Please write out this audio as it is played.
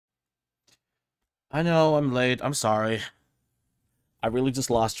I know I'm late. I'm sorry. I really just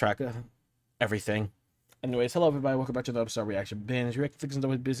lost track of everything. Anyways, hello everybody. Welcome back to the episode reaction binge. React things into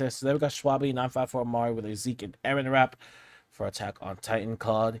business. Today we got Shwabadi 954 Mario with a Zeke and Eren rap for Attack on Titan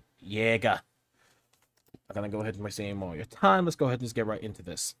called Yeager. I'm gonna go ahead and waste any more of your time. Let's go ahead and just get right into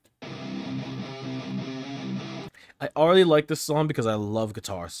this. I already like this song because I love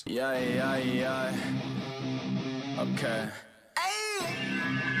guitars. Yeah. Okay.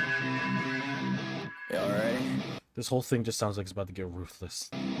 You alright? This whole thing just sounds like it's about to get ruthless.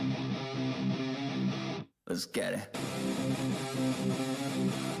 Let's get it.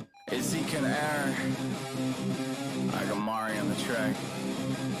 It's Zeke and Eren. I got Mario on the track.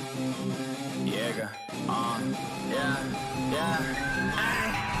 Yeager.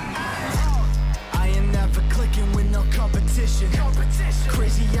 I ain't never clicking with no competition.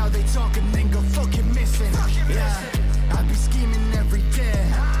 Crazy how they talking, then go fucking missing. I be scheming every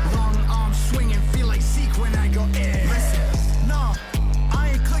day. Long arms swinging, feel like Zeke when I go in. Listen, no,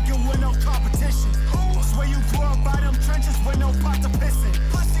 I ain't clicking with no competition. Swear you grew up by them trenches with no pot to pissin'.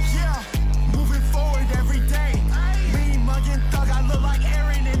 Yeah, moving forward every day. Me mugging thug, I look like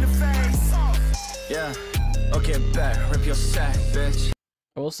Eren in the face. Yeah, okay, bet, rip your sack, bitch.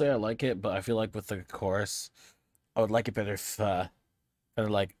 I will say I like it, but I feel like with the chorus, I would like it better if kind of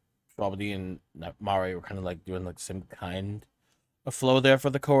like Shwabadi and Mario were kind of like doing like the same kind of flow there for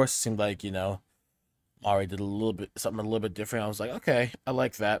the chorus. It seemed like, you know, Mario did something a little bit different. I was like, okay, I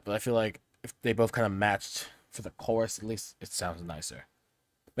like that, but I feel like if they both kind of matched for the chorus, at least it sounds nicer.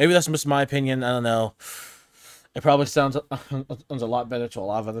 Maybe that's just my opinion. I don't know. It probably sounds a lot better to a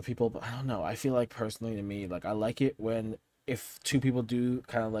lot of other people, but I don't know. I feel like personally to me, like I like it when if two people do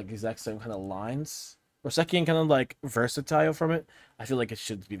kind of like exact same kind of lines or second kind of like versatile from it, I feel like it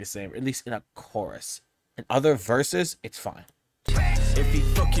should be the same, at least in a chorus. In other verses, it's fine. If he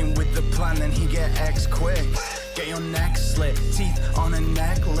fucking with the plan, then he get X quick. Get your neck slit, teeth on a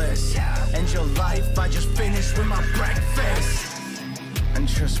necklace. End your life, I just finished with my breakfast. And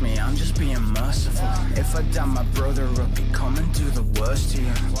trust me, I'm just being merciful. If I die, my brother up, he come and do the worst to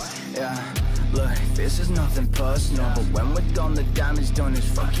you. Yeah, look, this is nothing personal, but when we're done, the damage done is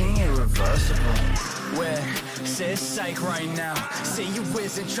fucking irreversible. We're psych right now. Say you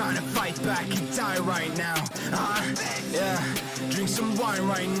isn't trying to fight back and die right now. Yeah, drink some wine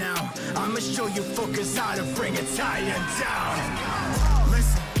right now. I'ma show you fuckers how to bring a Titan down.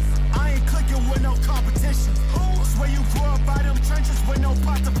 Listen, I ain't clicking with no competition. Swear you grew up by them trenches with no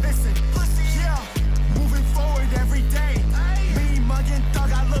pot to pissin'. Yeah, moving forward every day. Me mugging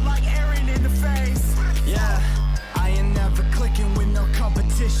thug, I look like Eren in the face. Yeah, I ain't never clicking with no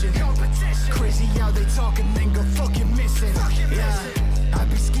competition. Crazy how they talking, then go fucking missing. Yeah, I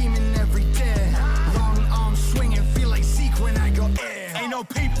be scheming every day. Long arms swinging, feel like Zeke when I go in. Ain't no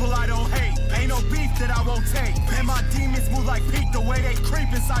people I don't hate. Ain't no beef that I won't take. And my demons move like Pete, the way they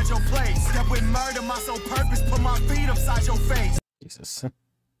creep inside your place. Step with murder, my sole purpose, put my feet upside your face. Jesus.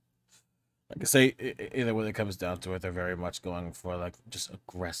 Like I say, either way it comes down to it, they're very much going for like just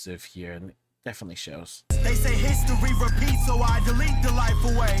aggressive here, and it definitely shows. They say history repeats, so I delete the life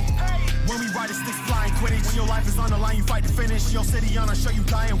away. When we ride a sticks flying Quidditch, when your life is on the line, you fight to finish. Your city on, I show you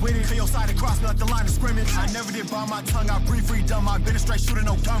dying with it. Clear your side across me like the line of scrimmage. I never did buy my tongue, I breathe free dumb. I've been a straight shooter,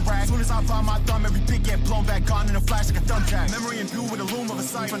 no gun rag. Soon as I find my thumb, every bit get blown back, gone in a flash like a thumbtack. Memory imbued with the loom of a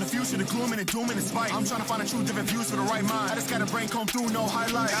sight. From the future, the gloom and the doom and the spite. I'm trying to find a true different views for the right mind. I just got a brain comb through, no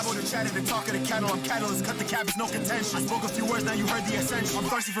highlights. Dabble the chat and the talk of the cattle. I'm catalyst, cut the cabbage, no contention. I spoke a few words, now you heard the essential. I'm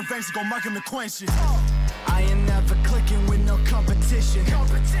thirsty for vengeance, go mark him to quench it. I ain't never clicking with no competition.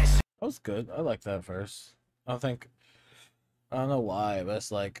 That was good. I like that verse. I don't know why, but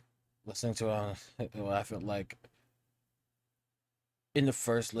it's like listening to it, I felt like in the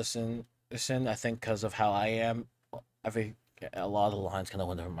first listen, I think because of how I am, I think a lot of the lines kind of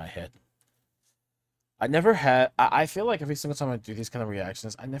went over my head. I feel like every single time I do these kind of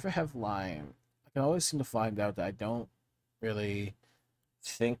reactions, I never have line. I can always seem to find out that I don't really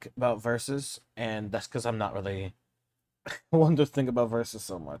think about verses, and that's because I'm not really one to think about verses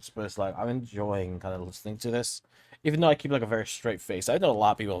so much. But it's like I'm enjoying kind of listening to this, even though I keep like a very straight face. I know a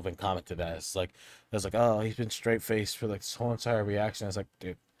lot of people have been commented that it's like oh, he's been straight faced for like this whole entire reaction. It's like,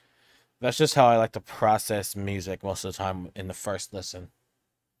 dude, that's just how I like to process music most of the time in the first listen.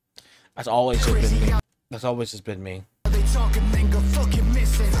 That's always just been me. That's always just been me. They talking, then go fucking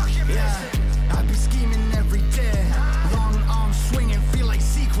missing. Yeah, I be scheming every day. Long arms swinging, feel like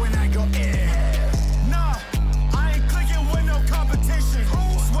Zeke when I go in. Nah, I ain't clicking with no competition.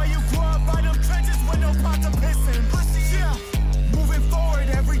 Swear you grew up by them trenches with no pot to pissin'. Yeah, moving forward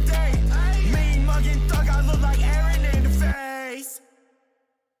every day. Me mugging thug, I look like Eren in the face.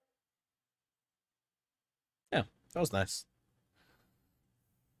 That was nice.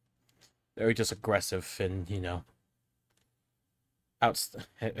 Very just aggressive and, you know,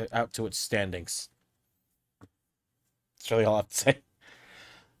 out to its standings. That's really all I have to say.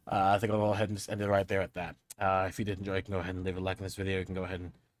 I think I'll go ahead and just end it right there at that. If you did enjoy, you can go ahead and leave a like in this video. You can go ahead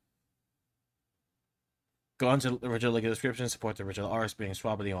and go on to the original link in the description, support the original artist being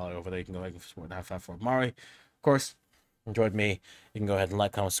Shwabadi. While over there, you can go ahead and support 954 Mari. Of course, enjoyed me. You can go ahead and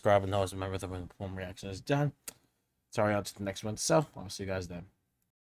like, comment, subscribe, and always remember that when the poem reaction is done. Sorry, on to the next one. So, I'll see you guys then.